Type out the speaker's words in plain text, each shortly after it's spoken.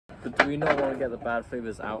But do we not want to get the bad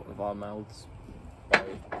flavors out of our mouths? By...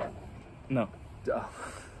 No. Oh,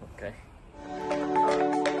 okay.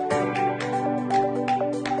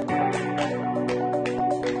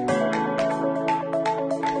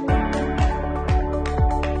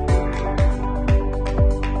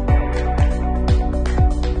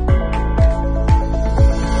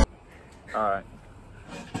 Alright.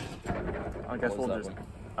 I guess What we'll was just...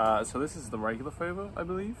 that so this is the regular flavor, I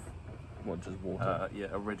believe. What, just water? Yeah,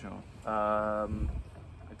 original. I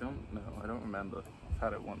don't know. I don't remember. I've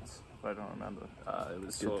had it once, but I don't remember. It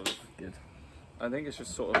was sort of... Good. I think it's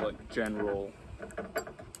just sort of like general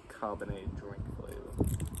carbonated drink flavor.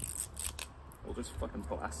 We'll just fucking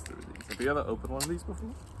blast through these. Have you ever opened one of these before?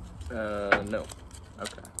 No.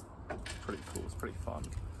 Okay. Pretty cool. It's pretty fun.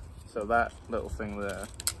 So that little thing there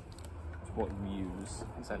is what you use,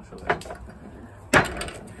 essentially.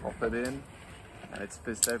 Pop it in, and it's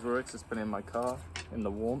fizzed everywhere. It's just been in my car, in the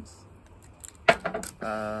warmth. 6.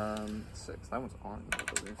 That one's orange, I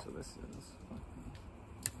believe, so this is...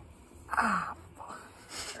 Ah, fuck.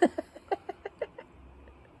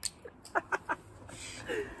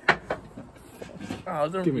 Oh,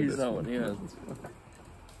 don't Give me use this that one. one, yeah.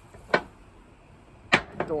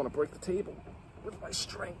 I don't want to break the table with my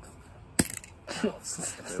strength. There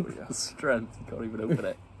we go. Strength, you can't even open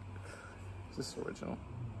it. This is original.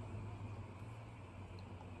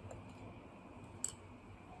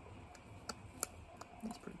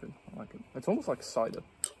 That's pretty good. I like it. It's almost like cider.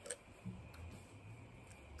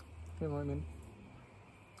 You know what I mean?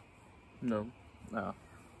 No. No.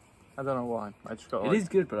 I don't know why. I just got It like... is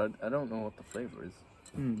good, but I don't know what the flavor is.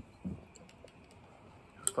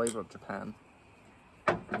 Flavor of Japan.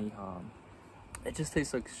 Nihan. It just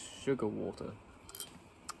tastes like sugar water.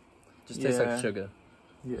 Just tastes like sugar.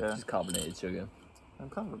 Yeah. Just carbonated sugar. I'm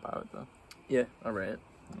kind of about it though. Yeah, I rate it.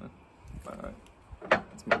 Alright.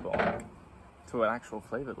 Let's move on to an actual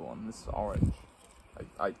flavoured one. This is orange.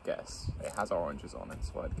 I guess. It has oranges on it,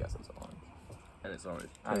 so I'd guess it's orange. And it's orange.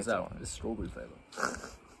 And Turns it's out orange. it's strawberry flavor.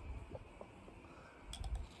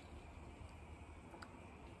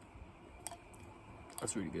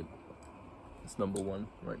 That's really good. It's #1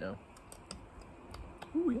 right now.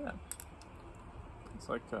 Ooh, yeah. It's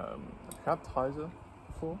like, have you had Tizer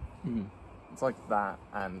before? Mm. It's like that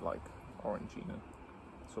and like Orangina,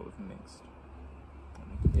 sort of mixed.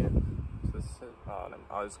 Yeah. So this says,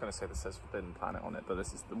 I was going to say this says Forbidden Planet on it, but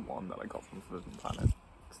this is the one that I got from Forbidden Planet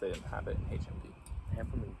because they didn't have it in HMV.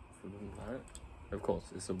 Forbidden Planet? Of course,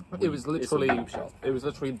 it's a. It was literally, it's a weed shop. it was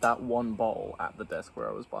literally that one bottle at the desk where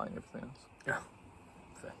I was buying everything else. Yeah.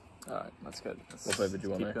 Fair. All right, that's good. What flavour do you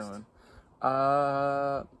want keep next? going.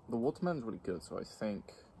 The watermelon's really good, so I think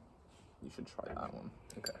you should try that one.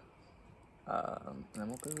 Okay. And then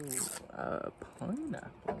we'll go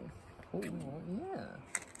pineapple. Oh yeah,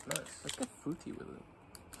 nice. Let's get fruity with it.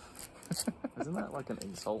 Isn't that like an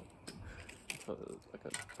insult for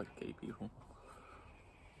like gay people?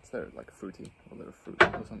 Is there like fruity or a little fruit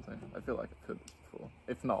or something? I feel like I've heard this before.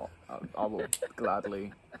 If not, I will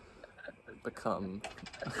gladly become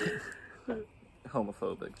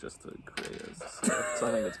homophobic just to create a slur. So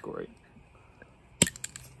I think it's great.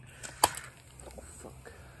 Oh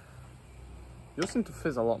fuck! Yours seem to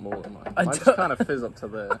fizz a lot more than mine. Mine just kind of fizz up to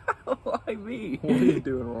there. Why me? What are you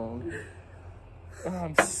doing wrong? Oh,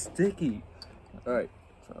 I'm sticky. Alright.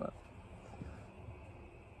 Try that.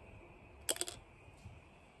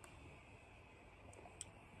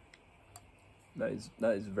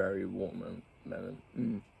 That is very watermelon.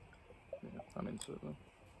 Mm. Yeah, I'm into it though.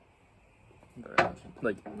 Very much.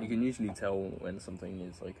 Like, you can usually tell when something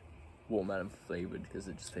is like watermelon flavored because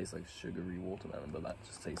it just tastes like sugary watermelon, but that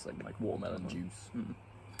just tastes like watermelon juice. Mm.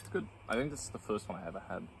 It's good. I think this is the first one I ever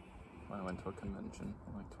had when I went to a convention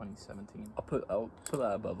in like 2017. I'll put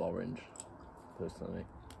that above orange, personally.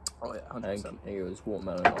 Oh yeah, I 100%. think it goes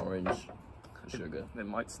watermelon, orange, sugar. It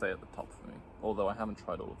might stay at the top for me, although I haven't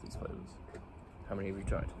tried all of these flavors. How many have you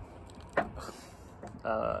tried?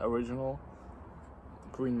 Original,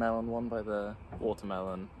 green melon one by the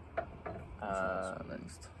watermelon.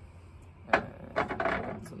 Next.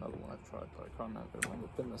 That's another one I've tried, but I can't remember. It might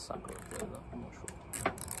have been the sakura flavor. I'm not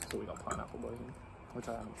sure. So we got pineapple by here, which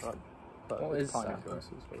I haven't tried. But What is pineapple sakura? is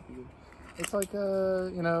supposed to be good. It's like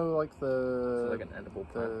you know, like the It's like an edible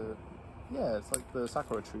plant. yeah, it's like the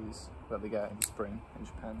sakura trees that they get in spring in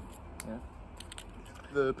Japan. Yeah,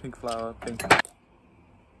 the pink flower, pink.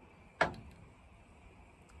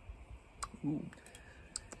 Ooh.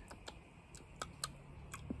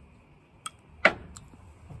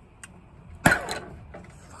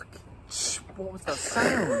 What was that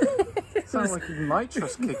sound? It sounded like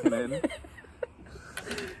nitrous kicking in.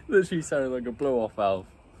 Literally sounded like a blow-off valve.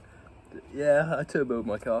 Yeah, I turboed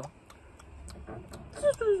my car.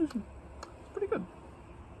 Pretty good.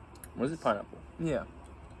 Was it pineapple? Yeah.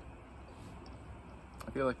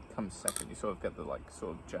 I feel like it comes second. You sort of get the like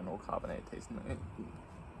sort of general carbonated taste, and then it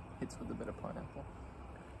hits with a bit of pineapple.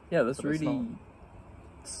 Yeah, that's But it's really not-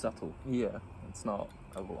 subtle. Yeah, it's not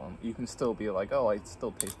overwhelming. You can still be like, oh, I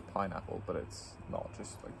still taste the pineapple, but it's not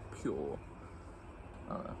just like pure,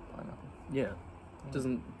 I don't know, pineapple. Yeah. It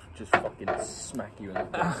doesn't just fucking smack you in the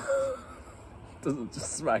face. Doesn't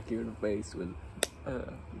just smack you in the face with.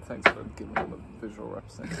 Thanks for giving them a visual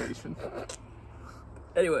representation.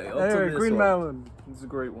 Anyway, on to Anyway, this Green one. Melon. It's a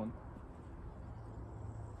great one.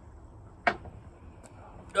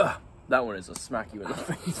 Ugh, that one is a smack you in the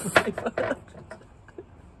face flavor.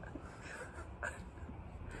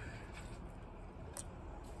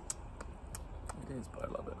 It is, but I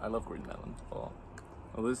love it. I love Green Melon a lot.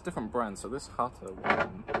 Well, there's different brands. So this Hatta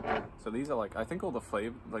one, so these are like, I think all the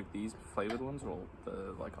flavor, like these flavored ones are all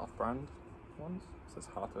the like off-brand ones. It says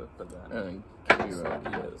Hatta, but then Kira. it's like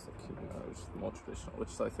Kira, which is more traditional, which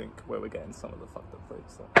is I think where we're getting some of the fucked up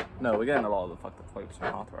flavors. No, we're getting a lot of the fucked up flavors from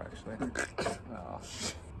Hatta actually. Oh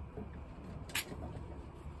shit.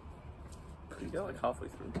 You get like halfway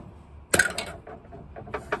through.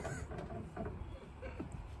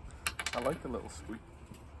 I like the little squeak.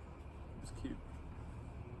 It's cute.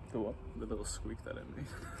 The what? The little squeak that it made.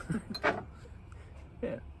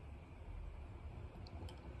 Yeah.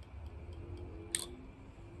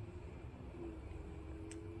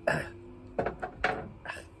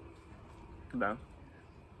 No.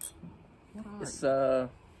 It's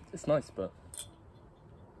nice, but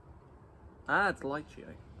It's lychee.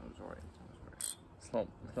 I was right. it's not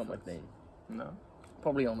my thing. No.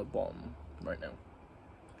 Probably on the bottom right now.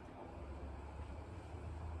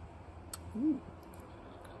 Ooh.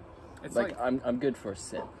 It's Like, I'm good for a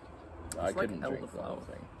sip. I like couldn't drink the elderflower. whole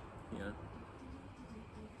thing. yeah.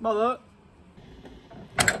 Mother.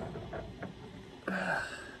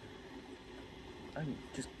 I'm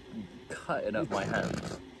just cutting up my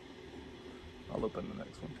hands. I'll open the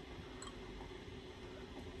next one.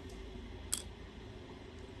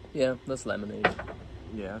 Yeah, that's lemonade.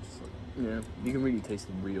 Yeah. Just like, Yeah, you can really taste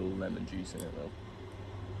the real lemon juice in it though.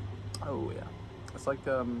 oh yeah. It's like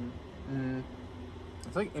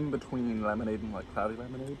it's like in between lemonade and like cloudy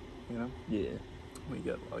lemonade. You know. Yeah. We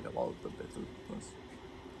get like a lot of the bitter.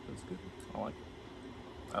 That's good.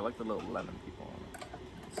 I like the little lemon people on it.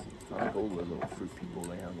 I like all the little fruit people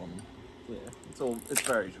they have on them. Yeah, it's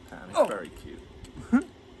very Japan. It's Oh. very cute.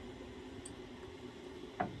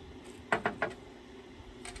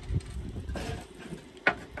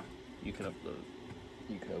 You can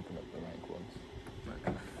open up the rank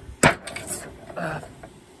ones.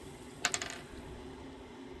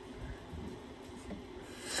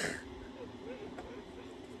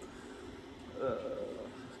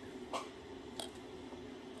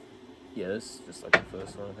 Yeah, this is just like the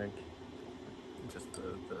first one, I think. Just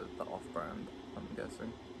the off-brand, I'm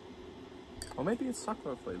guessing. Or maybe it's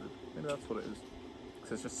sakura flavored. Maybe that's what it is.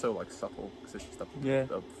 Because it's just so like subtle. Because it's just Yeah.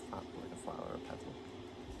 like a flower or a petal.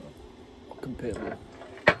 I'll compare them.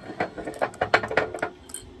 Yeah,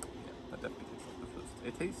 that definitely tastes like the first.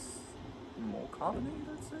 It tastes more carbonated,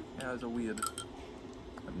 I'd say. It has a weird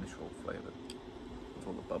initial flavour. With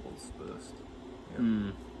all the bubbles burst.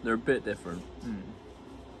 Yeah. They're a bit different,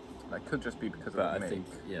 That could just be because but of I the think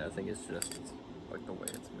make, I think it's just like the way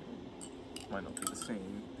it's made. Might not be the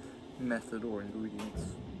same method or ingredients.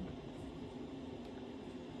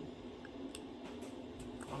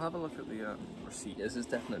 I'll have a look at the receipt. this is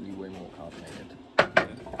definitely way more carbonated.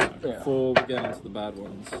 Yeah. Before we get into the bad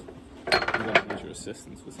ones, I'm going to need your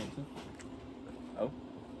assistance with something. Oh,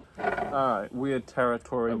 Alright, weird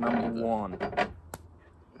territory Okay, number then. 1.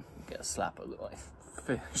 get a slap of the life.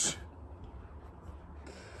 Fish.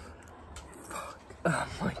 Oh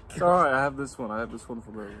my It's god. alright, I have this one. I have this one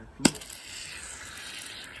from earlier.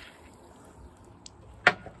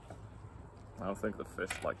 I don't think the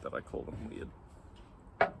fish like that I call them weird.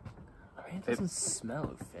 I mean, it doesn't smell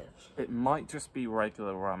of fish. It might just be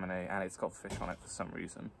regular ramen and it's got fish on it for some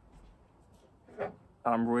reason.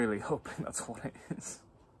 I'm really hoping that's what it is.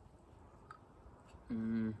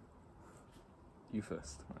 You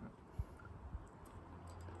first.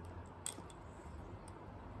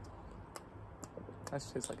 That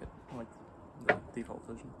just tastes like it, like the default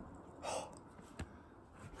version.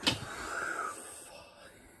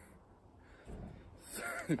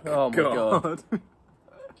 Oh my god.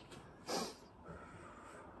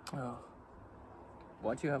 Oh.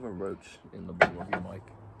 Why'd you have a roach in the bottom of your mic?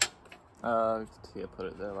 Tia put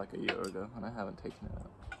it there like a year ago and I haven't taken it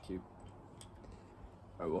out. Cute.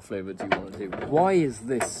 Alright, what flavour do you want to do? Why is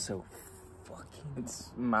this so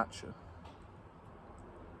It's matcha.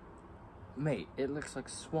 Mate, it looks like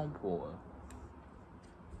swamp water.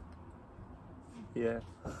 Yeah.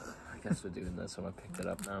 I guess we're doing this, so I picked it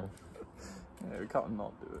up now. Yeah, we can't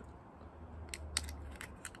not do it.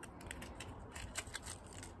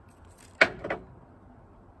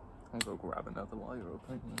 I'll go grab another while you're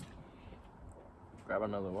opening it. Grab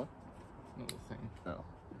another one. Another thing. No.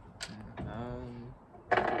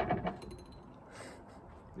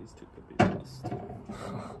 These two could be lost.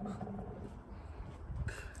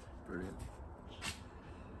 Brilliant.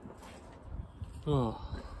 Oh.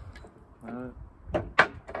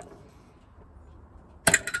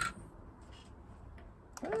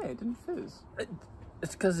 Hey, it didn't fizz.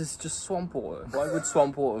 It's because it's just swamp water. Why would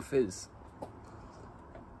swamp water fizz?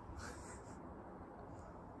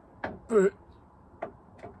 So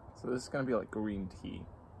this is gonna be like green tea,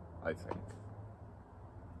 I think.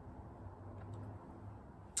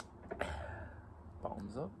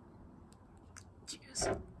 Thumbs up. Cheers.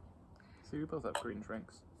 See, we both have green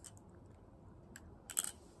drinks.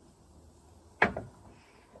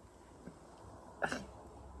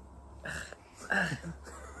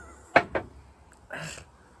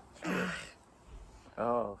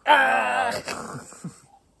 Oh.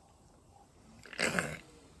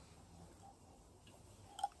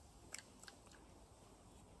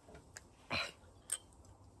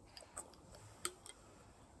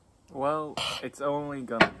 Well, it's only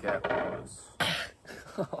gonna get worse.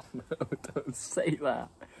 Oh no, don't say that.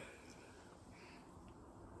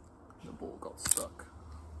 The ball got stuck.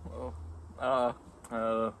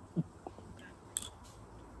 Oh.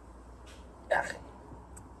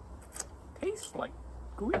 Tastes like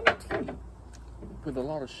green tea. With a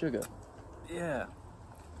lot of sugar. Yeah.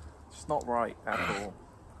 It's not right at all.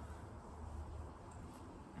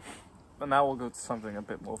 But now we'll go to something a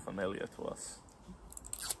bit more familiar to us.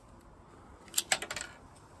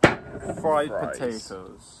 Fried Fries.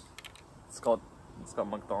 potatoes. It's got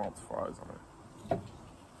McDonald's fries on it.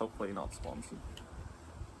 Hopefully not sponsored.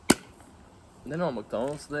 They're not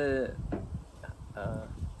McDonald's, they're Yeah,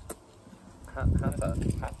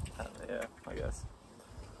 I guess.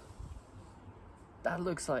 that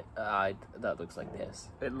looks like that looks like piss.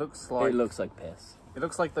 It looks like It looks like piss.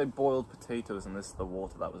 they boiled potatoes and this is the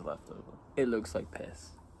water that was left over. It looks like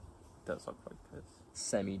piss. It does look like piss.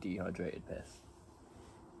 Semi-dehydrated piss.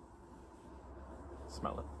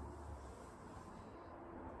 Smell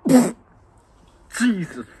it.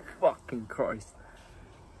 Jesus fucking Christ.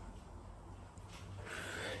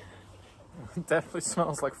 It definitely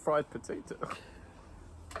smells like fried potato.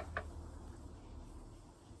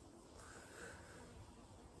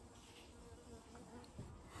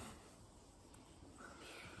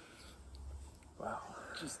 Wow.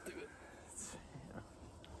 Just do it. Yeah.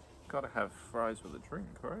 Gotta have fries with a drink,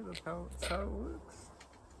 right? That's how it works.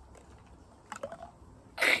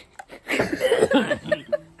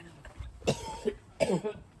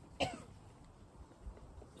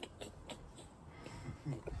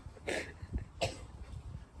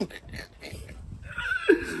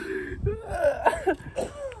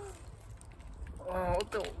 Oh,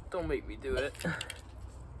 don't make me do it. You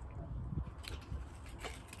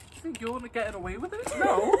think you're getting away with it?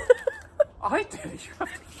 No. I did it. You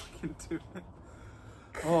have to fucking do it.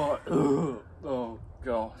 Oh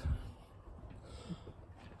god.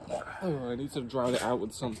 Oh, I need to drown it out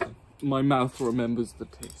with something. My mouth remembers the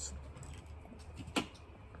taste. I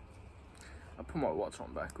put my watch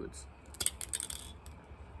on backwards.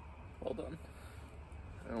 Well done.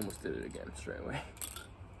 I almost did it again straight away.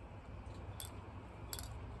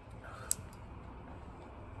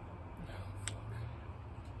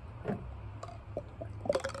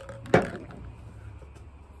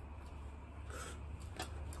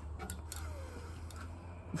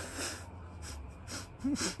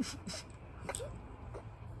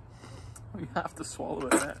 You have to swallow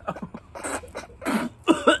it now.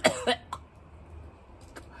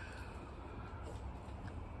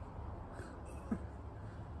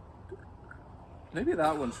 Maybe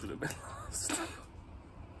that one should have been last.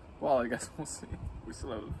 Well, I guess we'll see. We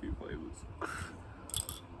still have a few flavors.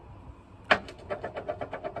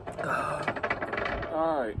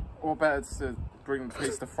 Alright, what better to bring the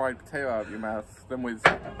taste of fried potato out of your mouth than with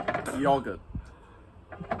yogurt?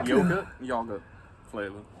 Yogurt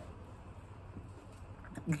flavor.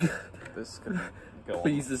 This could go on.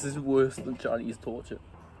 Please, this is worse than Chinese torture.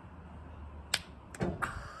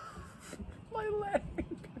 My leg.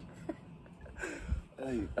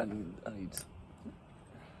 I need. This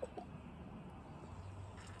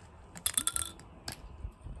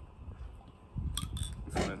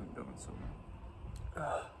one isn't going so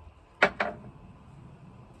well.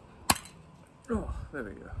 Oh, there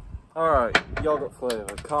we go. Alright, yogurt flavour.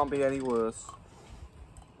 Can't be any worse.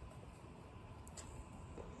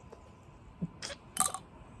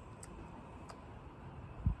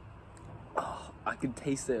 Oh, I can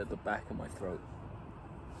taste it at the back of my throat.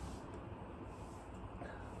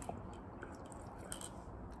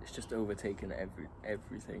 It's just overtaken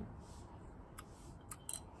everything.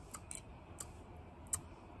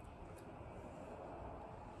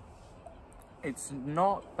 It's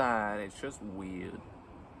not bad, it's just weird.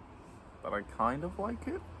 But I kind of like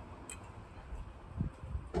it.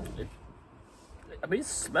 I mean, it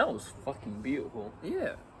smells fucking beautiful.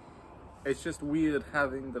 Yeah. It's just weird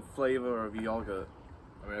having the flavour of yogurt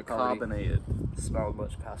I mean, I can't carbonated. really smell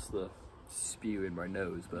much past the spew in my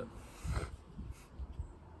nose, but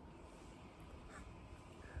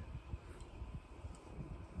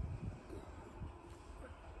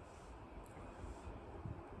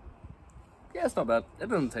yeah, it's not bad. It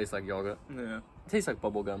doesn't taste like yogurt. Yeah. It tastes like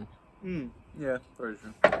bubble gum. Yeah, very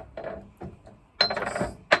true.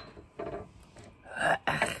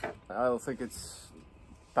 I don't think it's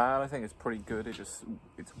bad. I think it's pretty good. It's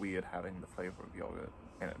weird having the flavour of yogurt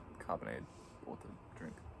in a carbonated water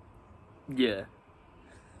drink. Yeah.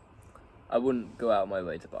 I wouldn't go out of my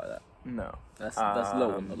way to buy that. No. That's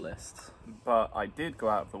low on the list. But I did go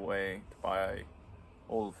out of the way to buy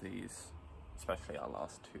all of these, especially our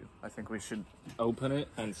last two. I think we should open it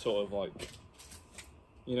and sort of like,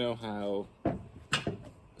 you know how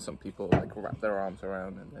some people like wrap their arms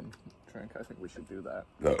around and then drink? I think we should do that.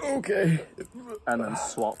 Okay. And then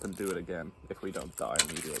swap and do it again if we don't die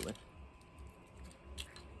immediately.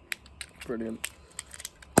 Brilliant.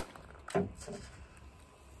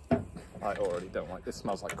 I already don't like this.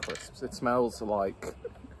 Smells like crisps. It smells like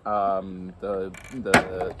the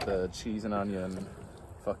cheese and onion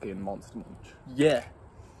fucking Monster Munch. Yeah.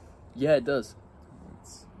 Yeah, it does.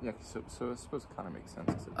 Yeah, so I suppose it kind of makes sense.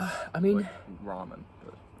 'Cause it's I mean, like ramen.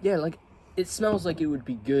 But... yeah, like it smells like it would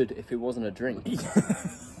be good if it wasn't a drink. It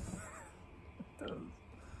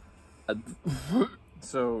does.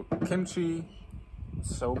 So kimchi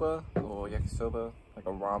soba or yakisoba, like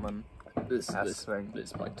a ramen. This thing.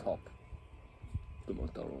 is my top. The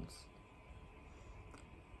McDonald's.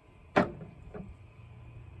 I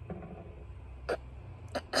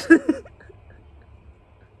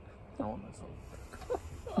want myself.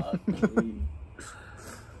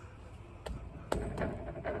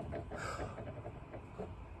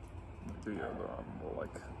 Do your more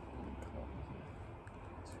like.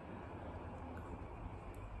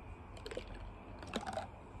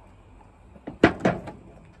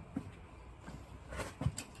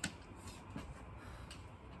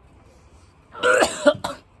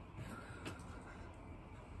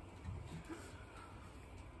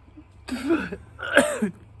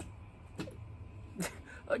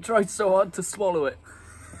 I tried so hard to swallow it.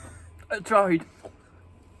 I tried.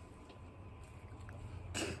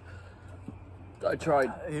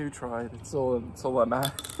 You tried. It's all that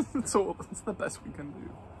matters. It's the best we can do.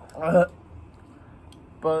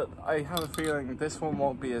 But I have a feeling this one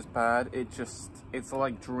won't be as bad. It's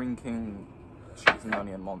like drinking cheese and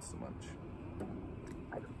onion Monster Munch.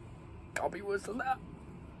 Can't be worse than that.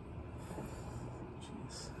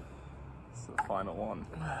 Jeez. It's the final one.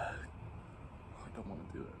 I don't want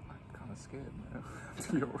to do it. I'm kind of scared now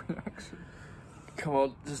to your reaction. Come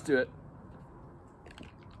on, just do it.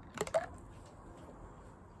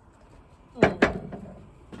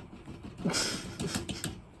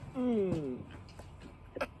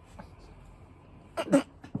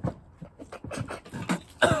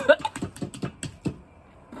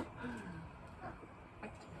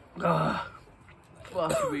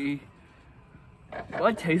 Fuck me.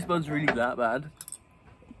 My taste buds really that bad?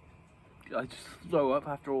 I just throw up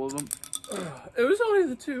after all of them. It was only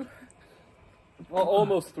the two. Well,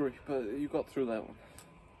 almost three, but you got through that one.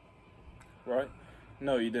 Right?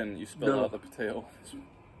 No, you didn't. You spilled out the potato.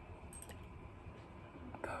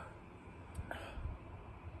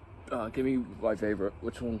 Give me my favourite.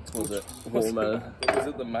 Which one was it? Watermelon. Was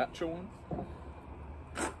it the matcha one?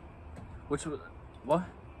 Which one? What?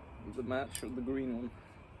 The matcha, the green one?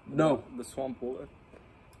 No. The swamp water?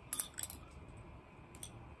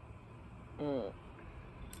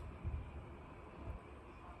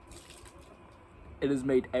 It has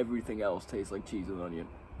made everything else taste like cheese and onion.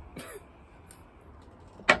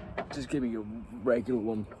 Just give me a regular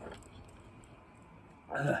one.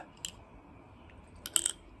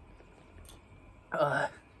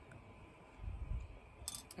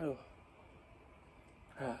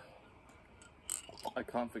 I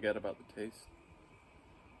can't forget about the taste.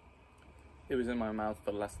 It was in my mouth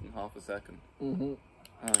for less than half a second. Mm-hmm.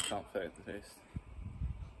 And I can't forget the taste.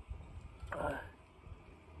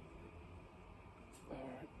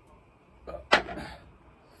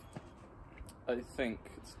 I think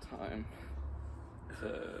it's time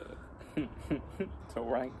to to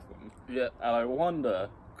rank them. Yeah. And I wonder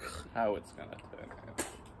how it's gonna turn out.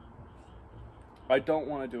 I don't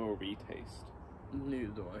want to do a retaste. Neither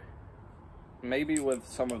do I. Maybe with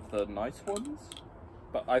some of the nice ones,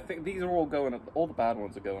 but I think these are all going at all the bad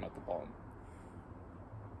ones are going at the bottom.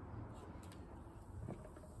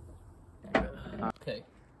 Okay.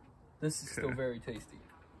 This is still Okay. very tasty.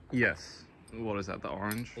 Yes. What is that? The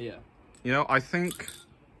orange? Yeah. You know, I think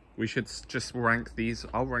we should just rank these.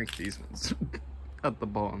 I'll rank these ones at the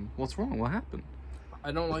bottom. What's wrong? What happened?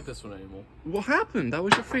 I don't like this one anymore. What happened? That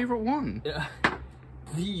was your favorite one. Yeah.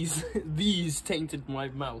 These tainted my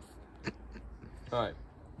mouth. Alright.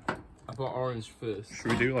 I put orange first.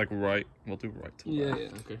 Should we do like right? We'll do right to Yeah, left.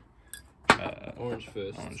 yeah, okay. Orange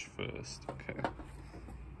first. Orange first. Okay.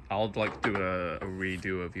 I'll like do a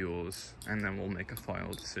redo of yours, and then we'll make a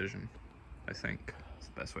final decision. I think it's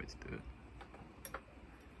the best way to do it.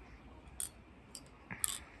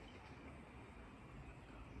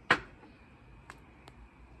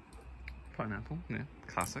 Pineapple, yeah,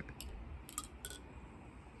 classic.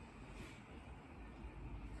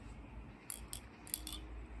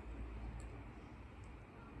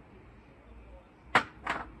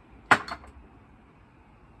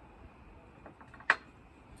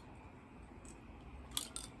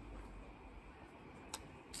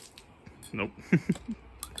 Nope.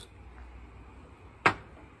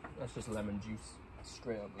 That's just lemon juice.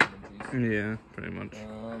 Straight up lemon juice. Yeah, pretty much.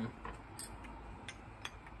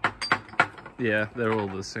 Yeah, they're all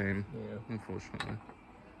the same. Yeah. Unfortunately,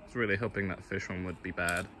 I was really hoping that fish one would be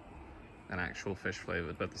bad, an actual fish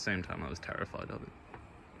flavored, but at the same time, I was terrified of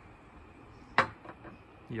it.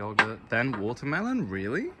 Yogurt, then watermelon.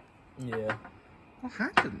 Really? Yeah. What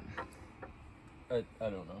happened? I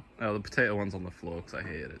don't know. Oh, the potato one's on the floor because I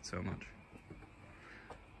hated it so much.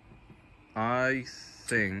 I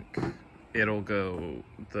think it'll go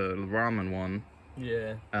the ramen one,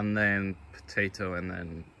 Yeah. and then potato, and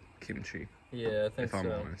then kimchi. Yeah, I think If I'm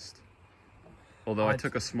so. honest. Although I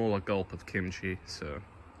took a smaller gulp of kimchi, so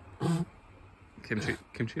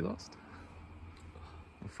kimchi lost.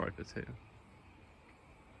 Or fried potato.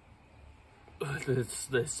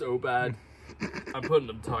 They're so bad. I'm putting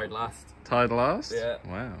them tied last. Tied last? Yeah.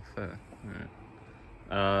 Wow, fair.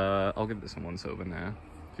 Alright. I'll give this one once over now,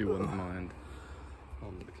 if you wouldn't mind.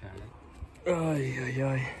 On the camera. Ay, ay,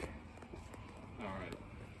 ay. Alright.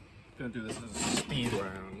 Gonna do this as a speed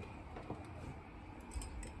round.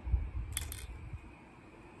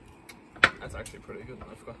 That's actually pretty good.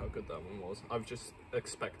 I forgot how good that one was. I've just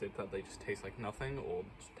expected that they just taste like nothing or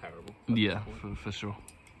just terrible. Yeah, for sure.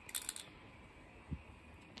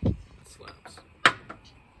 It slaps.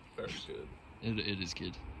 Very good. It is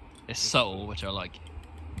good. It's subtle, which I like.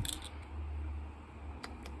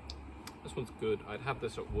 This one's good. I'd have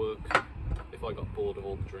this at work if I got bored of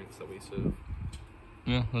all the drinks that we serve.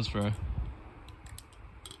 Yeah, that's fair.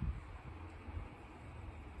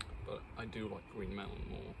 But I do like Green Mountain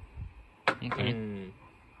more. Okay.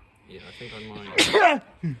 Yeah, I think I might.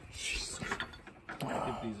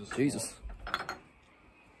 Give these a swap. Jesus.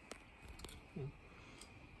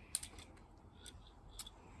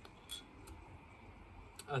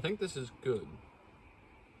 I think this is good.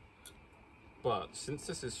 But since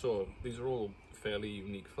this is sort of, these are all fairly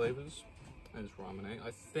unique flavors as ramen,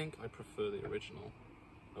 I think I prefer the original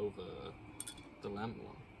over the lamb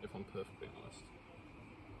one, if I'm perfectly honest.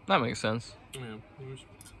 That makes sense. Yeah.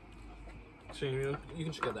 So you can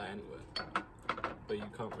just get that anywhere, but you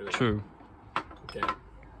can't really True. get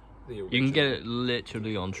the original. You can get it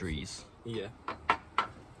literally on trees. Yeah.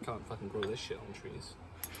 Can't fucking grow this shit on trees.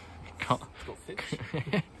 Can't, It's got fish.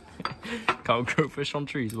 can't grow fish on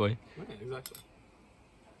trees, boy. Yeah, exactly.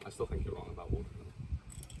 I still think you're wrong about watermelon.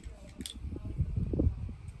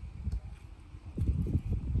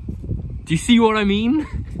 Do you see what I mean?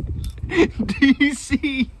 Do you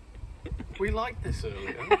see? We liked this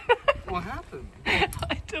earlier. What happened?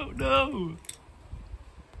 I don't know.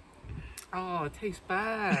 Oh, it tastes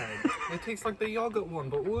bad. It tastes like the yogurt one,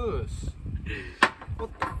 but worse. What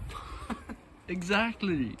the fuck?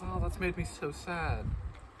 Exactly. Oh, that's made me so sad.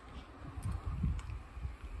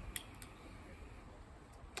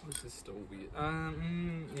 This is still weird.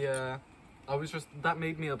 Yeah. That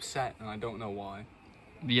made me upset, and I don't know why.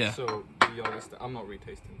 Yeah. So, the yogurt, I'm not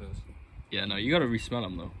retasting this. Yeah, no, you gotta re-smell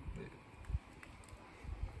them though.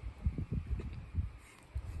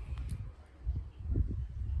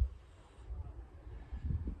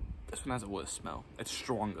 This one has a worse smell. It's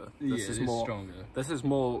stronger. Yeah, This is it's more stronger. This is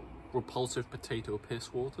more repulsive potato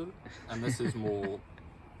piss water, and this is more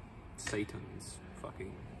Satan's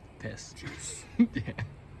fucking Piss. juice. Yeah.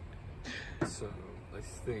 So I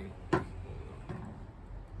think.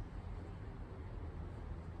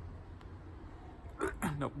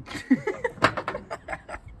 Nope.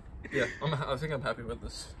 Yeah, I think I'm happy with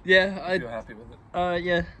this. Yeah, If you're happy with it.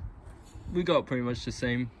 yeah, we got pretty much the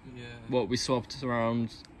same. Yeah. What we swapped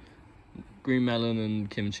around, green melon and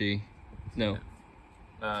kimchi. No,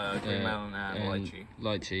 Green melon and lychee.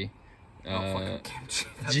 Lychee. Oh, fucking kimchi.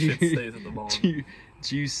 That ju- shit stays at the bottom.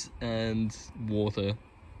 Juice and water,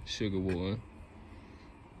 sugar water,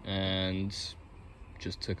 and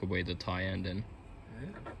just took away the Thai ending. Yeah.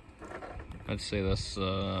 I'd say that's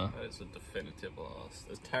That is a definitive loss.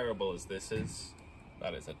 As terrible as this is,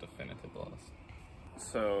 that is a definitive loss.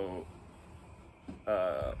 So,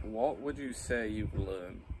 what would you say you've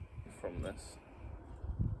learned from this?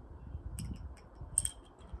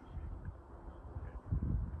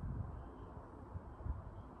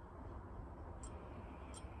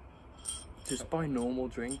 Just buy normal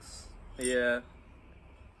drinks. Yeah.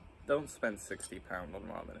 Don't spend £60 on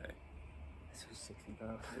ramen. This was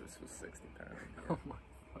 £60. It was for £60. Oh my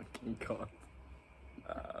fucking god.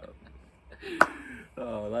 Um,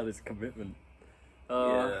 Oh, that is commitment.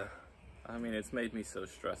 yeah. I mean, it's made me so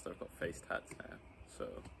stressed I've got face tats now. So,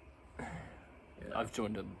 yeah. I've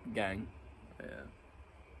joined a gang. Yeah.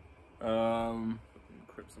 Um, Fucking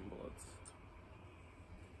Crips and Bloods.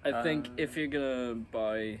 I think if you're gonna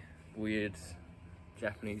buy weird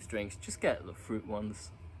Japanese drinks, just get the fruit ones.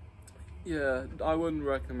 Yeah, I wouldn't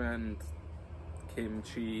recommend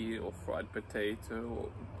kimchi or fried potato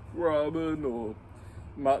or ramen or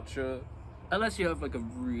matcha. Unless you have like a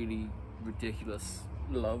really ridiculous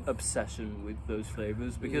Love. obsession with those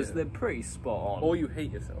flavors, because Yeah. they're pretty spot on. Or you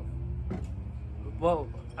hate yourself. Well,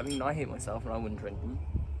 I mean, I hate myself and I wouldn't drink them.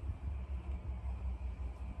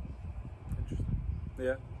 Interesting.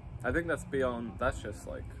 Yeah. I think that's beyond, that's just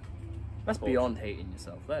like, That's Bullshit. beyond hating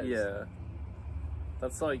yourself. That is. yeah.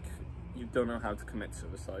 That's like, you don't know how to commit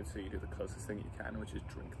suicide, so you do the closest thing you can, which is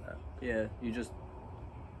drink that. Yeah,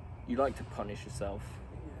 you like to punish yourself.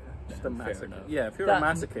 Just a Fair masochist. enough. Yeah, if you're That- a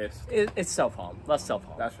masochist, It's self-harm. That's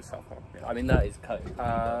self-harm. that's just self-harm. Yeah. I mean, that is code.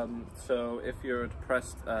 So if you're a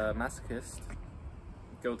depressed masochist,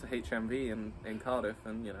 go to HMV in Cardiff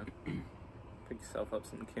and, you know, pick yourself up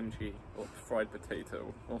some kimchi or fried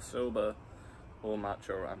potato or soba or matcha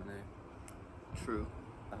or ramen. True.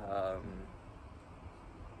 I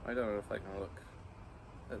don't know if I can look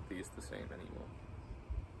at these the same anymore.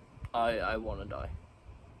 I want to die.